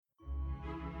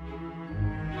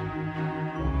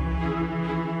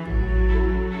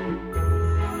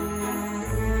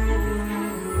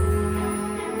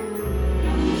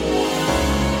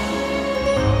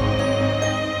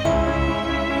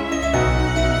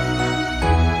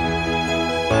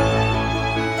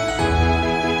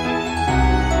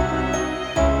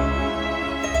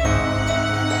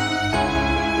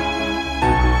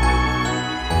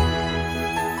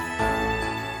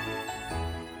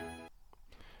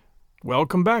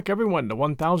Welcome back, everyone, to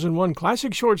 1001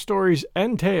 Classic Short Stories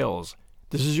and Tales.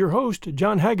 This is your host,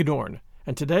 John Hagedorn,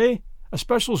 and today, a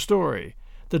special story,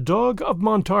 The Dog of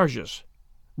Montargis,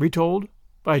 retold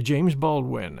by James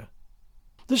Baldwin.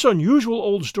 This unusual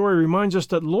old story reminds us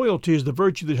that loyalty is the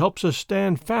virtue that helps us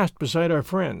stand fast beside our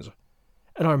friends,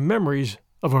 and our memories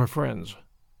of our friends.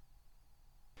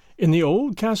 In the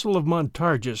old castle of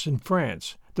Montargis in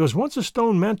France, there was once a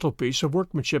stone mantelpiece of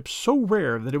workmanship so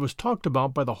rare that it was talked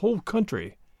about by the whole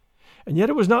country, and yet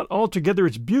it was not altogether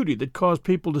its beauty that caused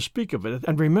people to speak of it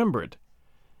and remember it.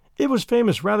 It was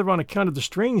famous rather on account of the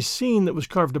strange scene that was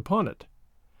carved upon it.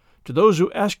 To those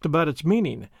who asked about its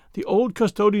meaning, the old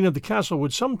custodian of the castle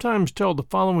would sometimes tell the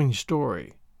following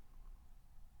story.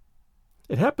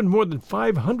 It happened more than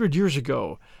 500 years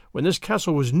ago, when this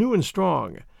castle was new and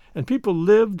strong, and people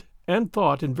lived and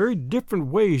thought in very different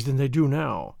ways than they do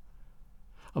now.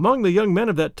 Among the young men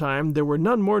of that time there were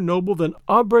none more noble than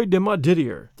Aubrey de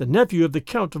Montdidier, the nephew of the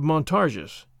Count of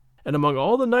Montargis, and among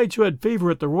all the knights who had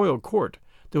favor at the royal court,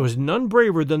 there was none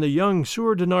braver than the young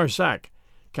Sieur de Narsac,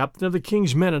 captain of the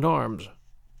king's men-at-arms.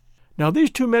 Now these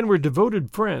two men were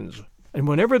devoted friends, and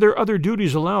whenever their other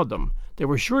duties allowed them, they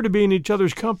were sure to be in each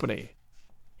other's company.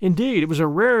 Indeed, it was a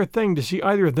rare thing to see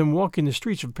either of them walking the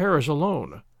streets of Paris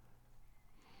alone.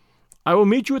 "I will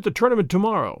meet you at the tournament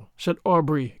tomorrow," said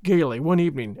Aubrey gaily one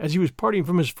evening as he was parting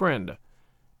from his friend.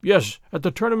 "Yes, at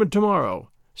the tournament tomorrow,"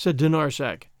 said de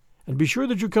Narsac, "and be sure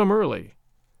that you come early."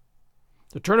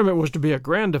 The tournament was to be a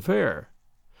grand affair.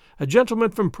 A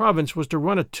gentleman from Provence was to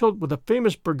run a tilt with a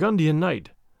famous Burgundian knight.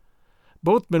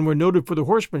 Both men were noted for their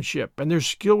horsemanship and their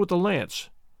skill with the lance.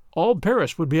 All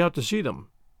Paris would be out to see them.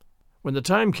 When the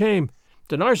time came,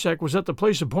 de Narsac was at the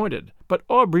place appointed, but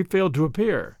Aubrey failed to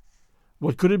appear.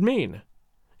 What could it mean?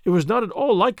 It was not at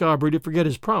all like Aubrey to forget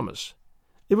his promise.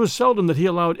 It was seldom that he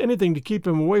allowed anything to keep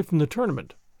him away from the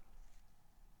tournament.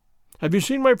 "Have you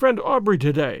seen my friend Aubrey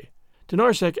today?" De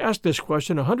Narsac asked this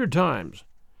question 100 times.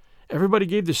 Everybody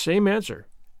gave the same answer,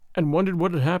 and wondered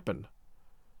what had happened.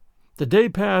 The day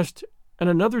passed, and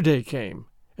another day came,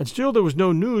 and still there was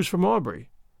no news from Aubrey.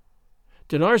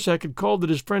 De Narsac had called at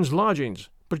his friend's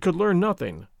lodgings, but could learn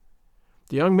nothing.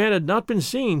 The young man had not been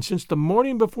seen since the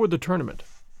morning before the tournament.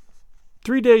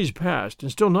 3 days passed, and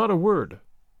still not a word.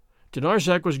 De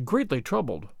Narsac was greatly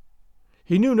troubled.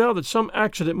 He knew now that some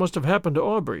accident must have happened to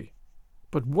Aubrey,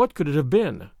 but what could it have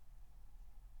been?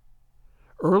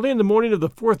 Early in the morning of the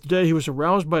 4th day he was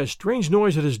aroused by a strange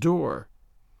noise at his door.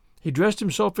 He dressed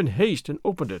himself in haste and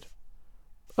opened it.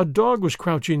 A dog was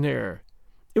crouching there.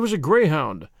 It was a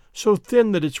greyhound, so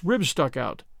thin that its ribs stuck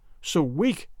out, so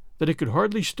weak that it could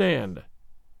hardly stand.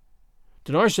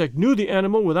 De Narsac knew the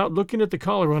animal without looking at the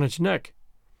collar on its neck.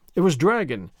 It was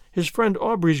Dragon, his friend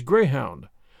Aubrey's greyhound,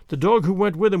 the dog who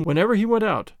went with him whenever he went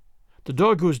out, the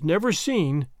dog who was never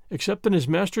seen except in his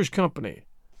master's company.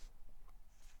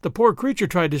 The poor creature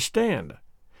tried to stand.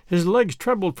 His legs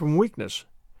trembled from weakness.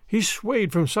 He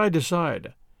swayed from side to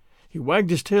side. He wagged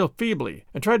his tail feebly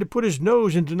and tried to put his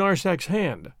nose in de Narsac's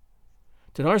hand.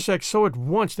 De Narsac saw at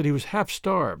once that he was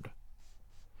half-starved.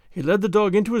 He led the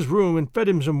dog into his room and fed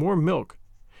him some warm milk.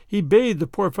 He bathed the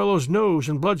poor fellow's nose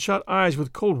and bloodshot eyes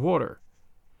with cold water.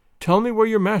 "Tell me where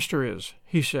your master is,"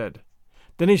 he said.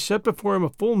 Then he set before him a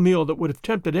full meal that would have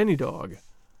tempted any dog.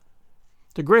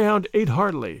 The greyhound ate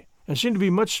heartily and seemed to be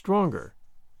much stronger.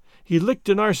 He licked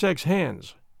de Narsac's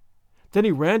hands. Then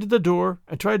he ran to the door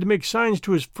and tried to make signs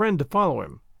to his friend to follow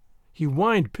him. He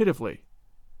whined pitifully.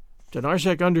 De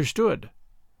Narsac understood.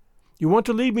 "You want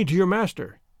to lead me to your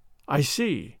master. I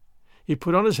see." He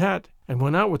put on his hat and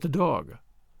went out with the dog.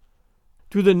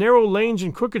 Through the narrow lanes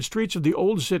and crooked streets of the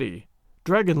old city,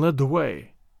 Dragon led the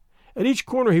way. At each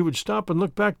corner he would stop and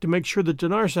look back to make sure that de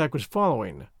Narsac was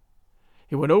following.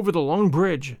 He went over the long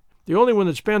bridge, the only one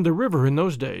that spanned the river in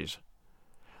those days.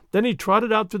 Then he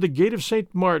trotted out through the gate of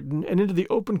St. Martin and into the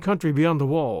open country beyond the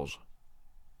walls.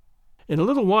 In a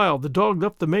little while the dog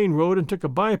left the main road and took a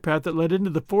bypath that led into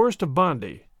the forest of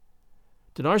Bondy.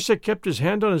 De Narsac kept his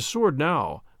hand on his sword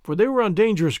now, for they were on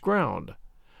dangerous ground.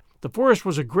 The forest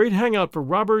was a great hangout for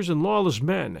robbers and lawless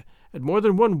men, and more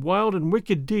than one wild and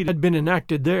wicked deed had been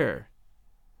enacted there.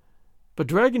 But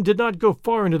Dragon did not go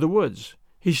far into the woods.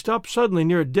 He stopped suddenly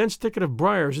near a dense thicket of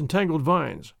briars and tangled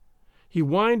vines. He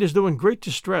whined as though in great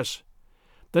distress.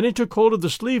 Then he took hold of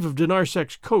the sleeve of de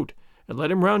Narsac's coat and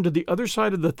led him round to the other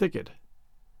side of the thicket.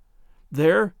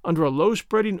 There, under a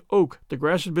low-spreading oak, the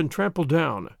grass had been trampled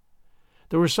down.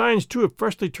 There were signs, too, of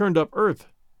freshly turned-up earth.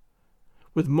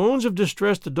 With moans of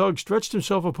distress the dog stretched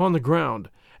himself upon the ground,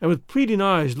 and with pleading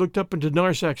eyes looked up into de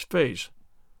Narsac's face.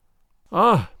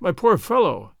 "Ah, my poor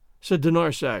fellow," said de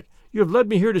Narsac, You have led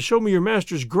me here to show me your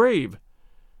master's grave."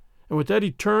 And with that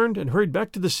he turned and hurried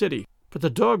back to the city, but the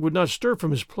dog would not stir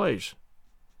from his place.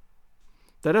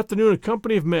 That afternoon a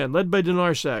company of men, led by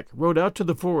Dinarsak, rode out to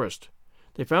the forest.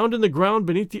 They found in the ground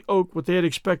beneath the oak what they had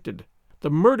expected, the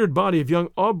murdered body of young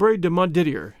Aubrey de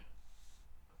Montdidier.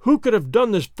 Who could have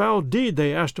done this foul deed,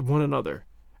 they asked of one another,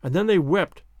 and then they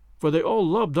wept, for they all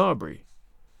loved Aubrey.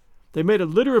 They made a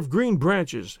litter of green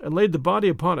branches, and laid the body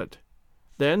upon it.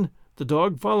 Then, the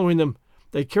dog following them,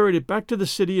 they carried it back to the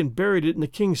city and buried it in the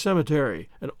king's cemetery,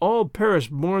 and all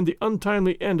Paris mourned the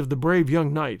untimely end of the brave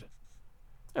young knight.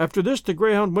 After this the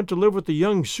greyhound went to live with the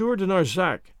young Sieur de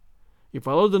Narsac. He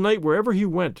followed the knight wherever he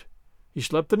went. He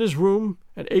slept in his room,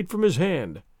 and ate from his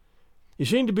hand. He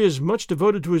seemed to be as much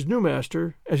devoted to his new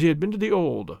master as he had been to the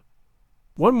old.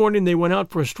 One morning they went out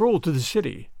for a stroll to the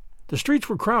city. The streets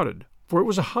were crowded, for it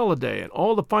was a holiday, and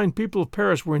all the fine people of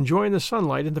Paris were enjoying the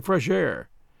sunlight and the fresh air.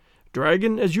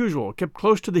 Dragon, as usual, kept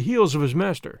close to the heels of his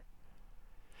master.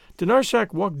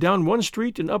 Dinarsak walked down one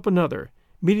street and up another,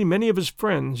 meeting many of his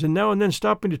friends, and now and then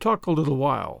stopping to talk a little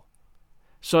while.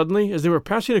 Suddenly, as they were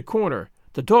passing a corner,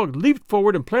 the dog leaped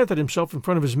forward and planted himself in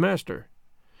front of his master.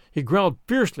 He growled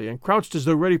fiercely and crouched as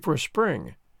though ready for a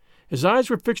spring. His eyes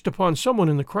were fixed upon someone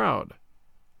in the crowd.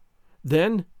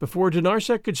 Then, before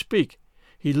Dinarsak could speak,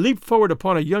 he leaped forward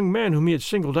upon a young man whom he had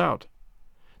singled out.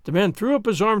 The man threw up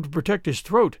his arm to protect his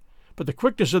throat, but the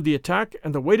quickness of the attack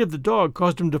and the weight of the dog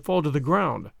caused him to fall to the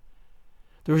ground.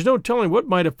 There was no telling what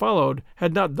might have followed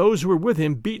had not those who were with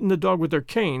him beaten the dog with their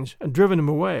canes and driven him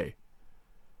away.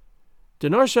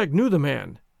 Dinarsak knew the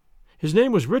man. His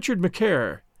name was Richard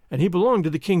Macaire, and he belonged to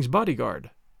the king's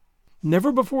bodyguard.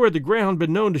 Never before had the greyhound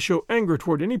been known to show anger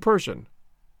toward any person.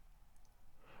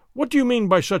 "What do you mean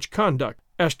by such conduct?"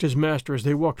 asked his master as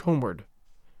they walked homeward.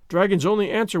 Dragon's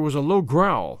only answer was a low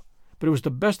growl, but it was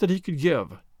the best that he could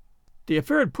give. The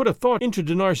affair had put a thought into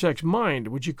Dinarsak's mind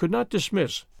which he could not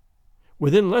dismiss.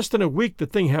 Within less than a week the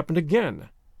thing happened again.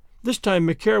 This time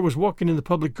Macaire was walking in the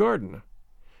public garden.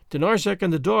 Dinarsak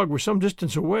and the dog were some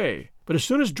distance away, but as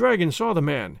soon as Dragon saw the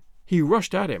man, he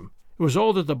rushed at him. It was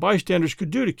all that the bystanders could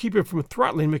do to keep him from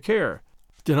throttling Macaire.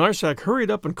 Dinarsak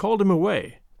hurried up and called him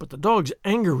away, but the dog's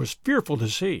anger was fearful to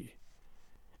see.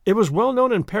 It was well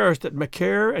known in Paris that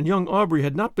Macaire and young Aubrey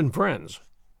had not been friends.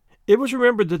 It was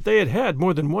remembered that they had had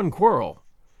more than one quarrel,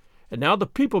 and now the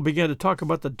people began to talk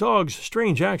about the dog's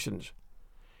strange actions,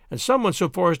 and some went so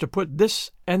far as to put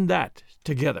this and that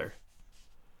together.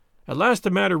 At last the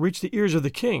matter reached the ears of the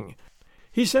king.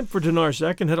 He sent for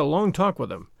Dinarsak and had a long talk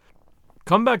with him.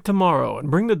 "Come back tomorrow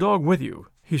and bring the dog with you,"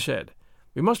 he said.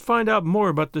 "We must find out more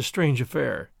about this strange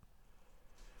affair."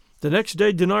 The next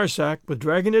day Dinarsak, with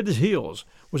Dragon at his heels,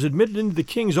 was admitted into the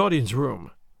king's audience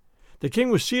room. The king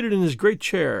was seated in his great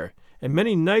chair, and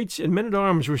many knights and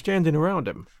men-at-arms were standing around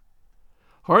him.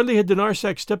 Hardly had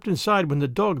Dinarsak stepped inside when the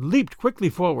dog leaped quickly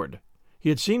forward. He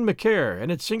had seen Macaire,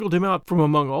 and had singled him out from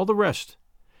among all the rest.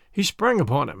 He sprang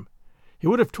upon him. He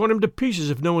would have torn him to pieces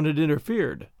if no one had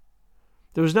interfered.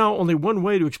 There was now only one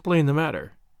way to explain the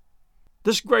matter.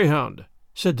 "This greyhound,"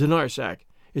 said Dinarsak,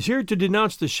 "is here to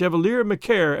denounce the Chevalier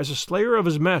Macaire as a slayer of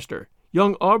his master,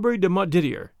 young Aubrey de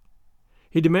Montdidier.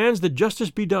 He demands that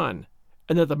justice be done,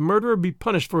 and that the murderer be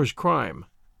punished for his crime."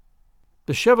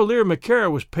 The Chevalier Macaire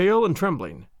was pale and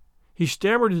trembling. He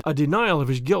stammered a denial of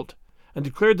his guilt, and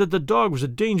declared that the dog was a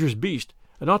dangerous beast,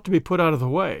 and ought to be put out of the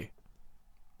way.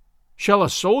 "Shall a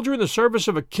soldier in the service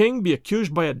of a king be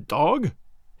accused by a dog?"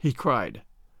 he cried.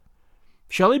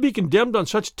 "Shall he be condemned on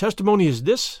such testimony as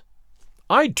this?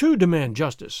 I, too, demand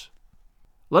justice."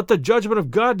 "Let the judgment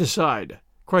of God decide,"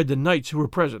 cried the knights who were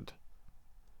present.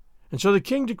 And so the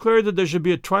king declared that there should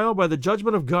be a trial by the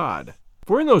judgment of God.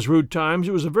 For in those rude times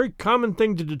it was a very common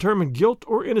thing to determine guilt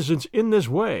or innocence in this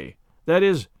way, that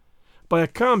is, by a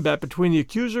combat between the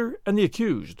accuser and the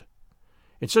accused.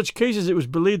 In such cases it was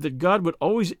believed that God would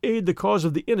always aid the cause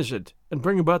of the innocent and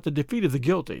bring about the defeat of the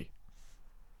guilty.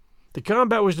 The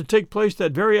combat was to take place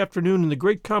that very afternoon in the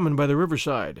great common by the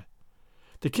riverside.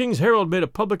 The king's herald made a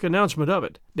public announcement of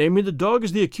it, naming the dog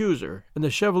as the accuser and the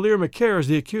Chevalier Macaire as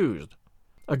the accused.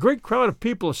 A great crowd of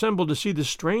people assembled to see this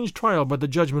strange trial by the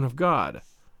judgment of God.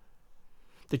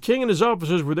 The king and his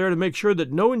officers were there to make sure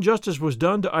that no injustice was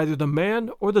done to either the man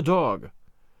or the dog.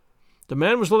 The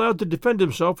man was allowed to defend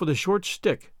himself with a short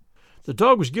stick. The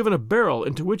dog was given a barrel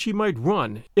into which he might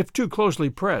run if too closely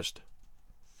pressed.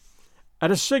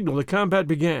 At a signal the combat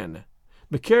began.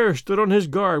 Macaire stood on his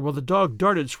guard while the dog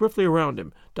darted swiftly around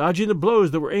him, dodging the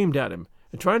blows that were aimed at him,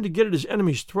 and trying to get at his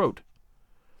enemy's throat.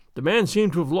 The man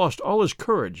seemed to have lost all his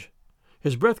courage.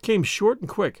 His breath came short and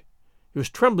quick. He was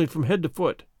trembling from head to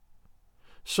foot.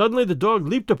 Suddenly the dog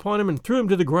leaped upon him and threw him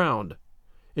to the ground.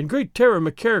 In great terror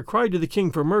Macaire cried to the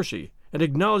king for mercy, and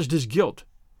acknowledged his guilt.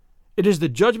 "It is the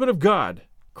judgment of God,"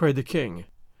 cried the king.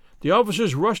 The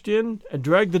officers rushed in and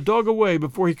dragged the dog away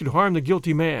before he could harm the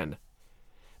guilty man.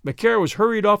 Macaire was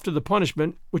hurried off to the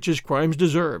punishment which his crimes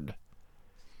deserved.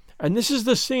 And this is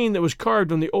the scene that was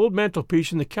carved on the old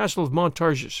mantelpiece in the castle of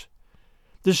Montargis.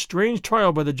 This strange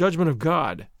trial by the judgment of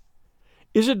God.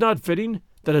 Is it not fitting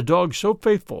that a dog so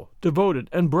faithful, devoted,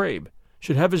 and brave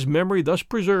should have his memory thus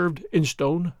preserved in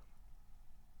stone?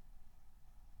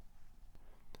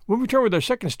 We'll return with our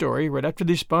second story right after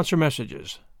these sponsor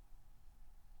messages.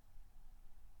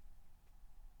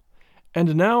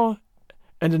 And now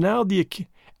the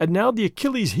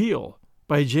Achilles heel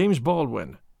by James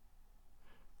Baldwin.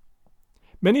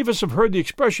 Many of us have heard the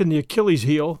expression the Achilles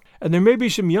heel, and there may be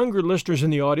some younger listeners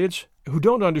in the audience who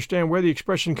don't understand where the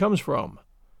expression comes from.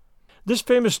 This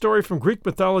famous story from Greek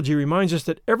mythology reminds us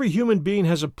that every human being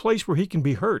has a place where he can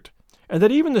be hurt, and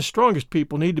that even the strongest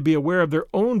people need to be aware of their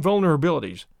own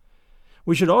vulnerabilities.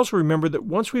 We should also remember that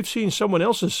once we've seen someone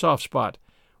else's soft spot,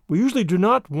 we usually do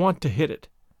not want to hit it.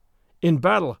 In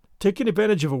battle, taking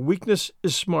advantage of a weakness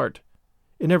is smart.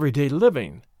 In everyday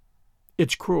living,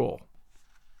 it's cruel.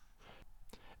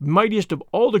 Mightiest of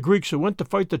all the Greeks who went to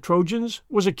fight the Trojans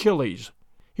was Achilles.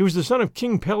 He was the son of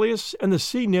King Peleus and the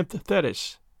sea nymph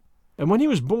Thetis. And when he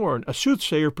was born, a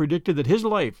soothsayer predicted that his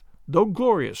life, though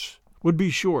glorious, would be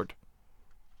short.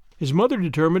 His mother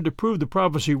determined to prove the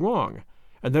prophecy wrong,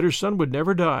 and that her son would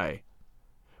never die.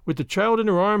 With the child in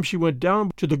her arms, she went down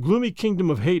to the gloomy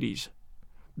kingdom of Hades.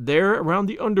 There, around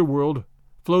the underworld,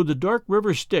 flowed the dark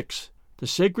river Styx, the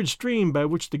sacred stream by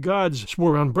which the gods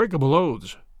swore unbreakable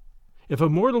oaths. If a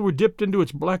mortal were dipped into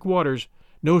its black waters,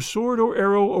 no sword or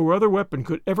arrow or other weapon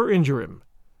could ever injure him.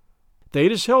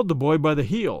 Thetis held the boy by the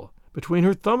heel, between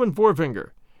her thumb and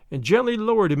forefinger, and gently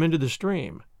lowered him into the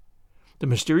stream. The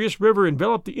mysterious river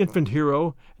enveloped the infant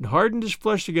hero and hardened his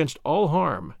flesh against all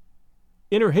harm.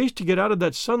 In her haste to get out of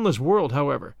that sunless world,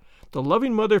 however, the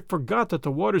loving mother forgot that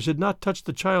the waters had not touched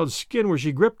the child's skin where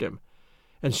she gripped him,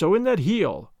 and so in that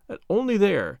heel, and only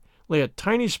there, lay a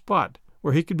tiny spot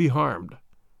where he could be harmed.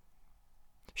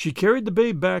 She carried the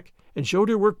babe back and showed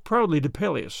her work proudly to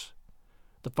Peleus.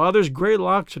 The father's gray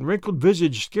locks and wrinkled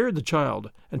visage scared the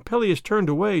child, and Peleus turned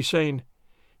away, saying,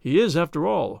 "He is, after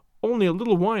all, only a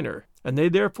little whiner," and they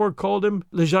therefore called him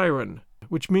Lagiron,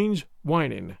 which means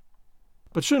whining.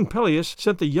 But soon Peleus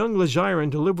sent the young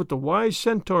Lagiron to live with the wise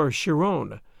centaur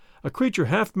Chiron, a creature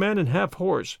half man and half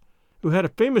horse, who had a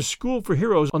famous school for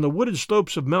heroes on the wooded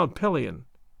slopes of Mount Pelion.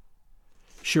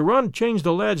 Chiron changed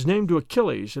the lad's name to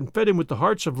Achilles and fed him with the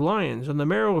hearts of lions and the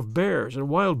marrow of bears and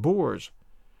wild boars.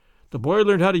 The boy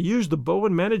learned how to use the bow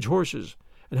and manage horses,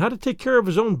 and how to take care of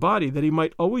his own body that he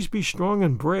might always be strong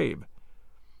and brave.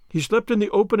 He slept in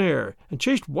the open air and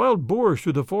chased wild boars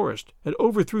through the forest and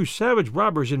overthrew savage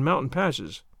robbers in mountain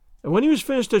passes. And when he was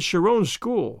finished at Chiron's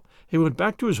school, he went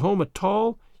back to his home a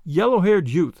tall, yellow-haired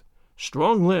youth,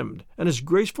 strong-limbed and as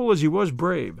graceful as he was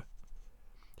brave.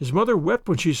 His mother wept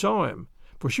when she saw him,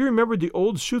 for she remembered the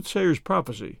old soothsayer's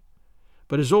prophecy.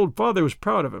 But his old father was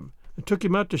proud of him, and took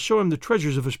him out to show him the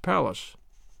treasures of his palace.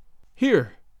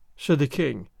 "Here," said the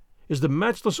king, "is the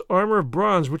matchless armor of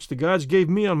bronze which the gods gave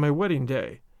me on my wedding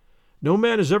day. No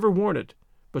man has ever worn it,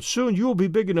 but soon you will be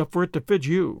big enough for it to fit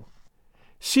you.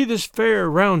 See this fair,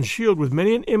 round shield with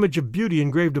many an image of beauty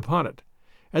engraved upon it,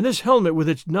 and this helmet with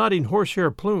its nodding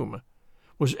horsehair plume.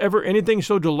 Was ever anything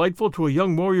so delightful to a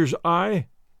young warrior's eye?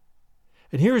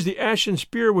 And here is the ashen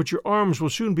spear which your arms will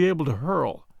soon be able to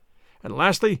hurl. And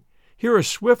lastly, here are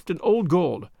Swift and Old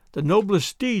Gold, the noblest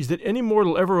steeds that any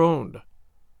mortal ever owned.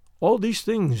 All these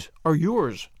things are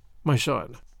yours, my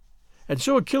son." And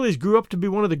so Achilles grew up to be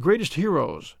one of the greatest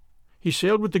heroes. He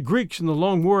sailed with the Greeks in the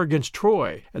long war against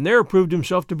Troy, and there proved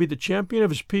himself to be the champion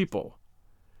of his people.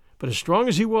 But as strong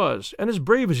as he was, and as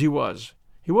brave as he was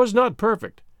not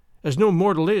perfect, as no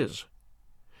mortal is.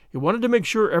 He wanted to make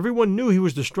sure everyone knew he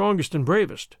was the strongest and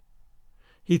bravest.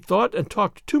 He thought and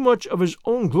talked too much of his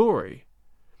own glory.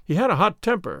 He had a hot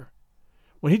temper.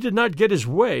 When he did not get his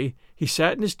way, he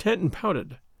sat in his tent and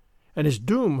pouted, and his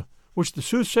doom, which the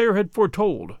soothsayer had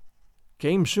foretold,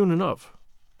 came soon enough.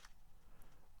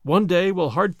 One day,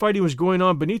 while hard fighting was going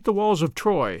on beneath the walls of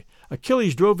Troy,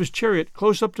 Achilles drove his chariot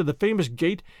close up to the famous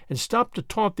gate and stopped to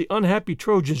taunt the unhappy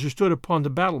Trojans who stood upon the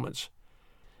battlements.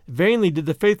 Vainly did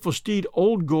the faithful steed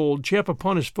Old Gold champ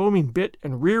upon his foaming bit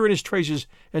and rear in his traces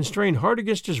and strain hard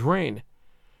against his rein,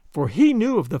 for he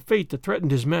knew of the fate that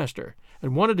threatened his master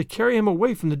and wanted to carry him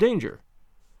away from the danger.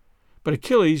 But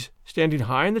Achilles, standing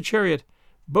high in the chariot,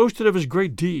 boasted of his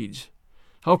great deeds.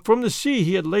 how from the sea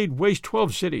he had laid waste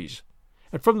 12 cities,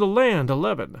 and from the land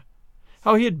 11,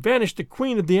 how he had banished the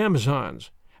queen of the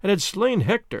Amazons, and had slain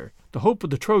Hector, the hope of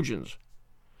the Trojans,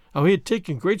 how he had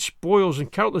taken great spoils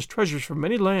and countless treasures from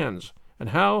many lands, and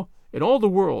how, in all the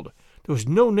world, there was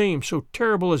no name so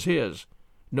terrible as his,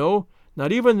 no,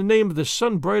 not even the name of the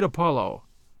sun-bright Apollo.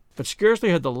 But scarcely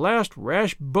had the last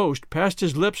rash boast passed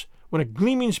his lips when a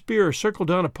gleaming spear circled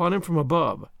down upon him from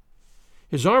above.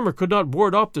 His armor could not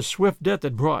ward off the swift death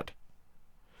it brought.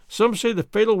 Some say the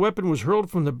fatal weapon was hurled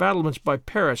from the battlements by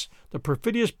Paris, the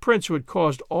perfidious prince who had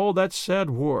caused all that sad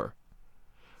war.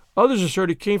 Others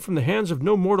assert it came from the hands of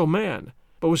no mortal man,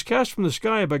 but was cast from the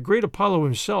sky by great Apollo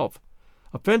himself,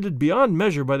 offended beyond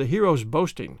measure by the hero's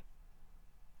boasting.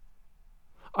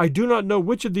 I do not know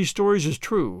which of these stories is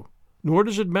true, nor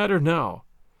does it matter now.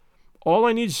 All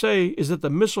I need say is that the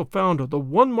missile found the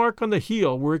one mark on the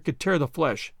heel where it could tear the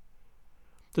flesh.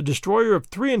 The destroyer of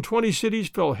 23 cities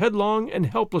fell headlong and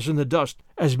helpless in the dust,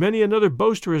 as many another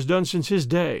boaster has done since his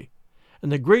day,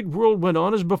 and the great world went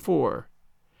on as before,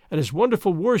 and his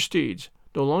wonderful war steeds,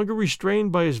 no longer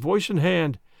restrained by his voice and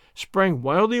hand, sprang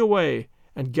wildly away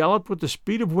and galloped with the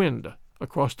speed of wind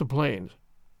across the plains.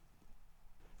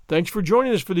 Thanks for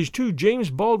joining us for these 2 James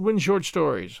Baldwin short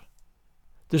stories.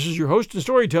 This is your host and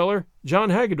storyteller, John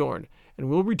Hagedorn, and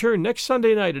we'll return next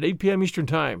Sunday night at 8 p.m. Eastern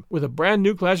Time with a brand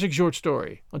new classic short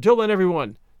story. Until then,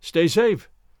 everyone, stay safe,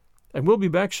 and we'll be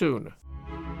back soon.